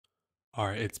All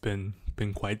right, it's been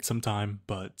quite some time,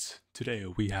 but today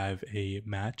we have a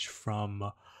match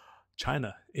from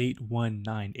China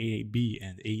 819888B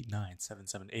and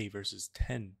 8977A versus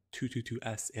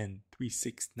 10222S and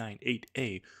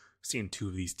 3698A. Seeing two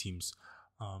of these teams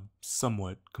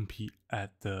somewhat compete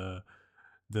at the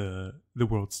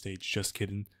world stage. Just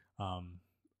kidding.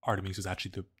 Artemis was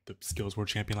actually the skills world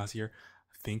champion last year,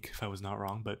 I think, if I was not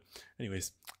wrong. But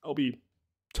anyways, I'll be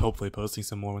hopefully posting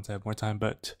some more once I have more time.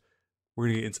 But we're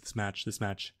gonna get into this match. This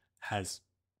match has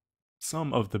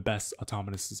some of the best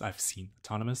autonomouses I've seen.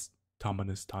 Autonomous,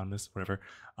 whatever.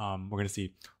 We're gonna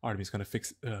see Artemis gonna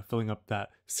fix filling up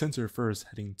that sensor first,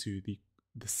 heading to the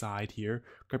side here,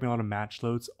 grabbing a lot of match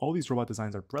loads. All these robot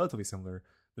designs are relatively similar.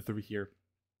 The three here,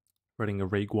 running a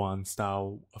Raeguan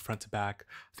style front to back.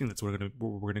 I think that's what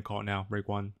we're gonna call it now,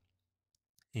 Raeguan.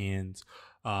 And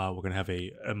we're gonna have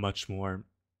a much more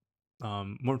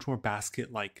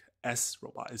basket like S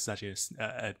robot. It's actually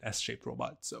an S-shaped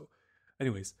robot. So,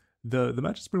 anyways, the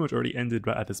match is pretty much already ended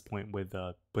at this point with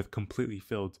completely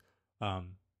filled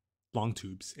long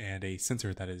tubes and a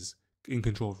sensor that is in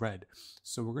control of red.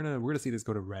 So we're gonna see this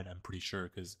go to red. I'm pretty sure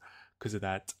because of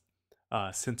that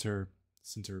center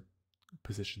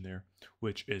position there,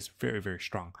 which is very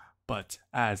strong. But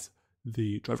as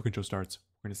the driver control starts,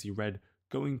 we're gonna see red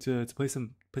going to play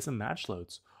some match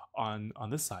loads on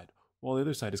this side, while the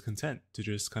other side is content to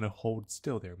just kind of hold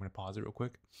still there. I'm going to pause it real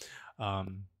quick.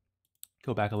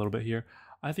 Go back a little bit here.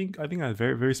 I think I'm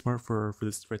very smart for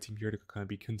this red team here to kind of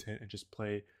be content and just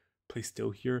play still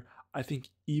here. I think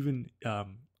you can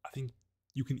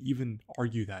even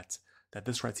argue that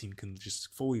this red team can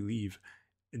just fully leave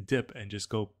and dip and just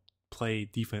go play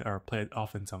defense or play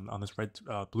offense on this red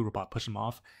blue robot, push them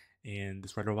off, and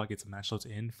this red robot gets a match loads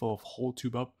in full of whole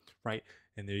tube up, right?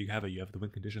 And there you have it. You have the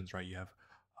win conditions, right? You have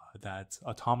that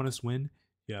autonomous win.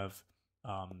 You have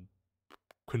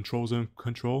control zone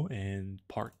control and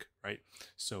park, right?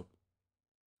 So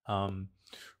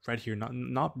red here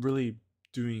not really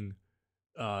doing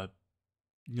you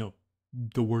know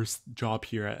the worst job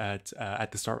here at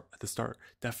the start.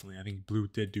 Definitely, I think blue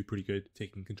did do pretty good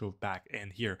taking control back,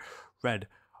 and here red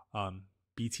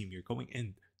B team here going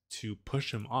in to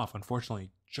push him off.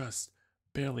 Unfortunately, just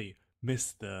barely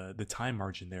missed the time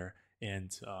margin there,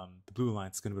 and the blue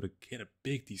alliance is going to be able to get a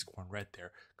big D score on red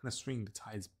there, going to swing the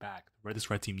tides back. This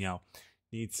red team now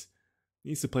needs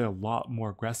to play a lot more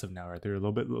aggressive now, right? They're a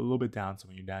little bit down, so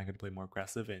when you're down, you got to play more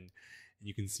aggressive, and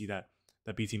you can see that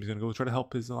B team is going to go try to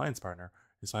help his alliance partner.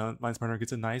 His alliance partner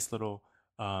gets a nice little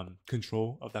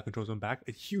control of that control zone back,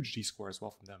 a huge D score as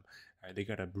well from them. All right, they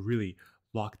got to really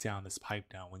lock down this pipe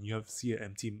now. When you see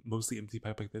an mostly empty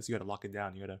pipe like this, you got to lock it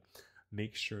down. You got to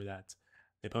make sure that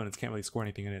the opponents can't really score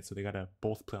anything in it, so they got to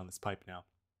both play on this pipe now.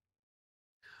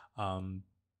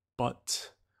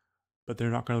 But they're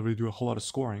not going to really do a whole lot of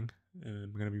scoring.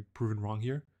 I'm going to be proven wrong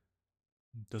here.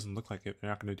 Doesn't look like it. They're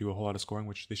not going to do a whole lot of scoring,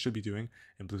 which they should be doing.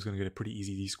 And blue's going to get a pretty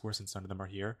easy D score since none of them are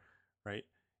here, right?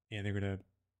 And they're going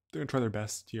to try their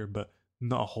best here, but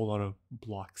not a whole lot of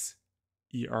blocks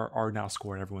are now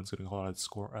scored. Everyone's getting a whole lot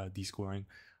of D scoring.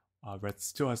 Red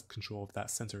still has control of that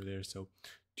center there, so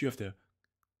do you have to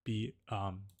be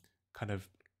kind of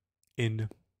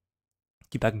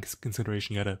keep that in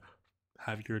consideration. You gotta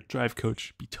have your drive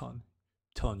coach be telling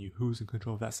you who's in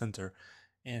control of that center,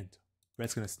 and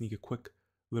red's gonna sneak a quick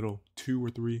little 2 or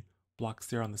 3 blocks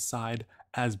there on the side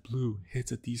as blue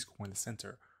hits a D score in the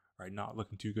center. Right, not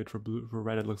looking too good for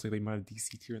red. It looks like they might have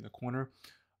DC'd here in the corner.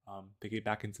 They get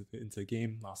back into the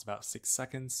game, lost about 6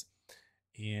 seconds,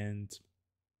 and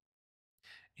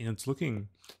it's looking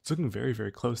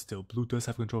very close still. Blue does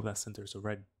have control of that center, so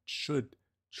red should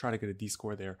try to get a D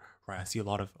score there. Right, I see a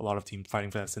lot of teams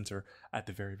fighting for that center at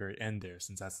the very end there,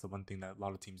 since that's the one thing that a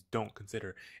lot of teams don't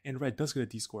consider. And red does get a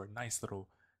D score, nice little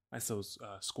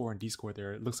score and D score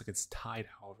there. It looks like it's tied,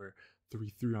 however,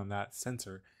 3-3 on that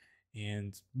center,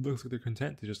 and looks like they're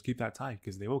content to just keep that tie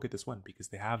because they will get this one because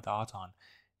they have the Auton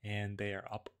and they are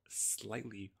up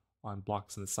slightly on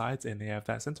blocks on the sides, and they have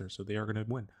that center, so they are going to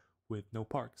win with no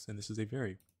parks. And this is a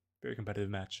very competitive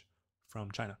match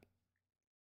from China.